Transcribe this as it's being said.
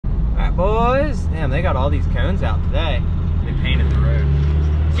back, boys. Damn, they got all these cones out today. They painted the road.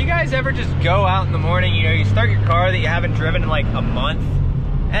 Do you guys ever just go out in the morning, you know, you start your car that you haven't driven in like a month,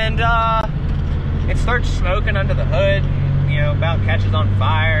 and it starts smoking under the hood, you know, about catches on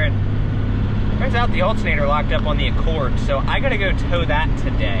fire, and turns out the alternator locked up on the Accord, so I gotta go tow that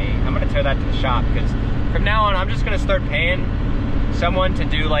today. I'm gonna tow that to the shop, because from now on, I'm just gonna start paying someone to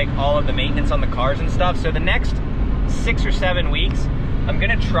do like all of the maintenance on the cars and stuff. So the next 6 or 7 weeks, I'm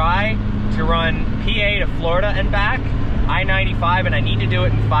gonna try to run PA to Florida and back, I-95, and I need to do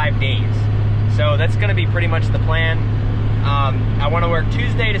it in 5 days. So that's gonna be pretty much the plan. I wanna work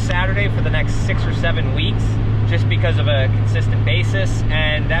Tuesday to Saturday for the next 6 or 7 weeks, just because of a consistent basis,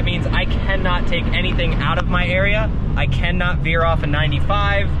 and that means I cannot take anything out of my area. I cannot veer off a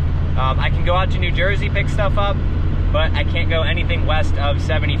 95. I can go out to New Jersey, pick stuff up, but I can't go anything west of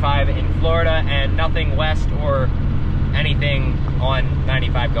 75 in Florida, and nothing west or anything on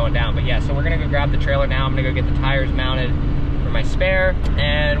 95 going down. But yeah, so we're gonna go grab the trailer now. I'm gonna go get the tires mounted for my spare,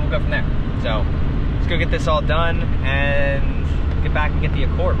 and we'll go from there. So let's go get this all done and get back and get the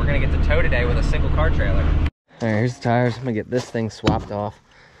Accord. We're gonna get the tow today with a single car trailer. All right, here's the tires. I'm gonna get this thing swapped off,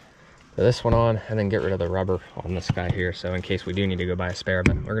 put this one on, and then get rid of the rubber on this guy here, so in case we do need to go buy a spare.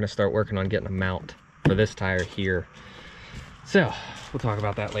 But we're gonna start working on getting a mount for this tire here. So we'll talk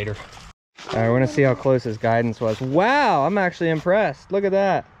about that later. All right, we're gonna see how close his guidance was. Wow, I'm actually impressed. Look at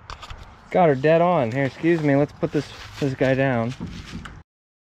that. Got her dead on. Here, excuse me, let's put this guy down.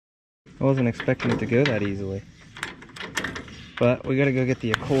 I wasn't expecting it to go that easily. But we gotta go get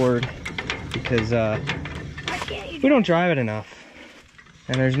the Accord, because we don't drive it enough,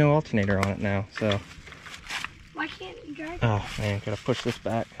 and there's no alternator on it now, so. Why can't you drive it? Oh man, gotta push this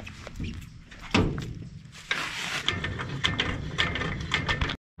back.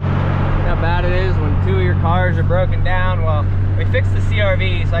 How bad it is when 2 of your cars are broken down. Well, we fixed the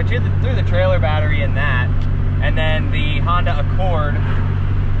CRV, so I threw the trailer battery in that, and then the Honda Accord.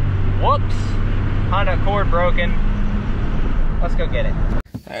 Whoops, Honda Accord broken. Let's go get it.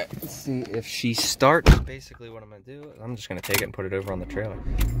 All right, let's see if she starts. Basically what I'm gonna do is I'm just gonna take it and put it over on the trailer.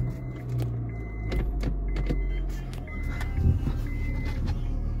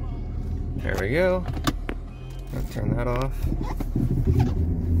 There we go. I'll turn that off.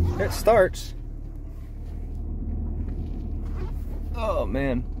 It starts. Oh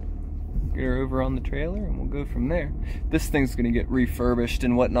man. Get her over on the trailer and we'll go from there. This thing's gonna get refurbished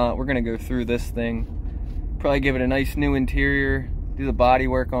and whatnot. We're gonna go through this thing. Probably give it a nice new interior. Do the body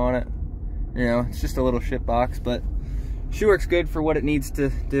work on it. You know, it's just a little shit box, but she works good for what it needs to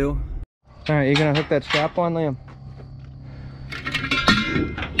do. All right, you gonna hook that strap on, Liam?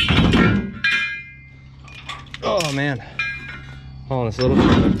 Oh man. Oh, this little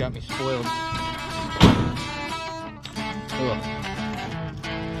shit got me spoiled. Ugh.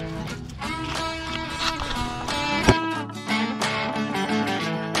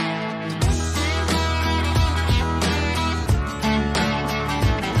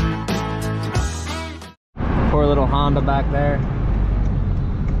 Poor little Honda back there.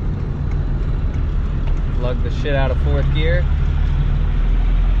 Lug the shit out of 4th gear.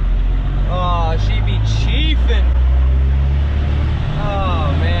 Oh, she be chiefing.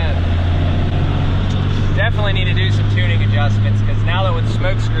 Oh man. Definitely need to do some tuning adjustments, because now that with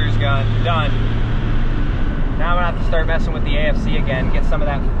smoke screws done, now I'm gonna have to start messing with the AFC again, get some of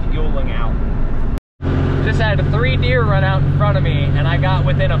that fueling out. Just had 3 deer run out in front of me, and I got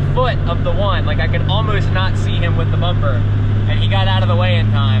within a foot of the one. Like I could almost not see him with the bumper, and he got out of the way in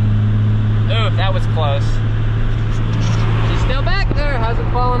time. Oof, that was close. She's still back there, hasn't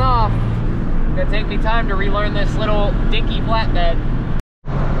fallen off. It's gonna take me time to relearn this little dinky flatbed.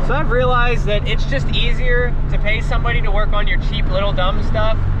 So I've realized that it's just easier to pay somebody to work on your cheap little dumb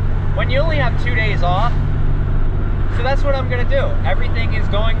stuff when you only have 2 days off. So that's what I'm gonna do. Everything is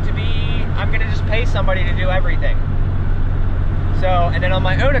going to be, I'm gonna just pay somebody to do everything. So, and then on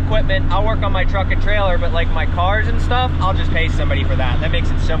my own equipment, I'll work on my truck and trailer, but like my cars and stuff, I'll just pay somebody for that. That makes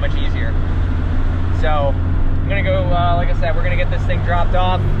it so much easier. So I'm gonna go, like I said, we're gonna get this thing dropped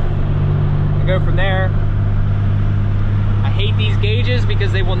off and go from there. I hate these gauges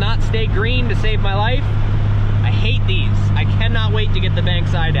because they will not stay green to save my life. I hate these. I cannot wait to get the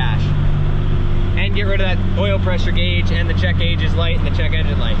Banks eye dash and get rid of that oil pressure gauge and the check gauges light and the check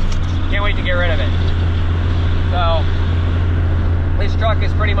engine light. Can't wait to get rid of it. So this truck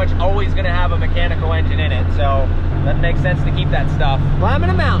is pretty much always going to have a mechanical engine in it, so that makes sense to keep that stuff. Well, I'm in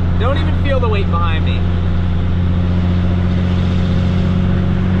a mountain. Don't even feel the weight behind me.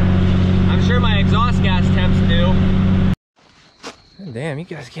 I'm sure my exhaust gas temps do. Damn, you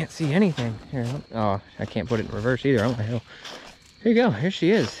guys can't see anything. Here, oh, I can't put it in reverse either. Oh, hell. Here you go. Here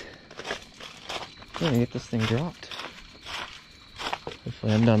she is. I'm gonna get this thing dropped.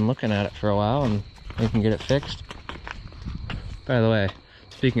 Hopefully I'm done looking at it for a while and we can get it fixed. By the way,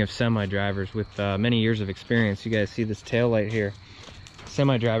 speaking of semi-drivers with many years of experience, you guys see this tail light here.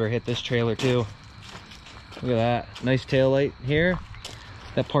 Semi-driver hit this trailer too. Look at that, nice tail light here.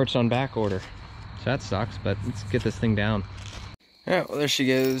 That part's on back order, so that sucks, but let's get this thing down. All right, well there she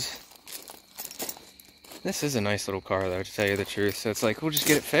goes. This is a nice little car though, to tell you the truth. So it's like, we'll just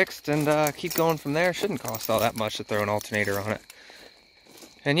get it fixed and keep going from there. Shouldn't cost all that much to throw an alternator on it.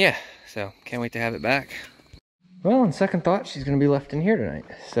 And yeah, so can't wait to have it back. Well, on second thought, she's gonna be left in here tonight.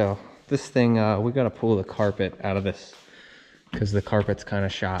 So this thing, we gotta pull the carpet out of this because the carpet's kind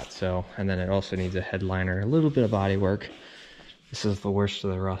of shot. So, and then it also needs a headliner, a little bit of body work. This is the worst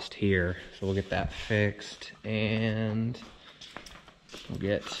of the rust here. So we'll get that fixed and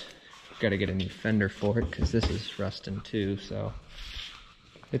we'll gotta get a new fender for it because this is rusting too. So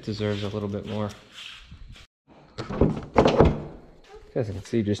it deserves a little bit more. You guys can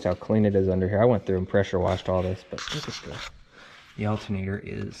see just how clean it is under here. I went through and pressure washed all this, but look at the alternator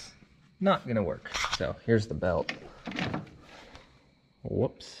is not gonna work. So here's the belt.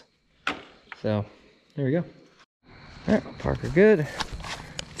 Whoops. So there we go. All right, park her good.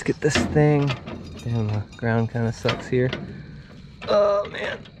 Let's get this thing. Damn, the ground kind of sucks here. Oh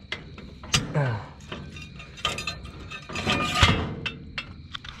man.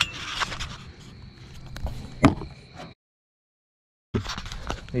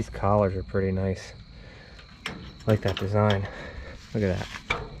 These collars are pretty nice. I like that design. Look at that.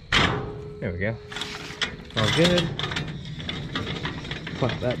 There we go. All good.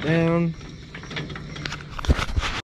 Plop that down.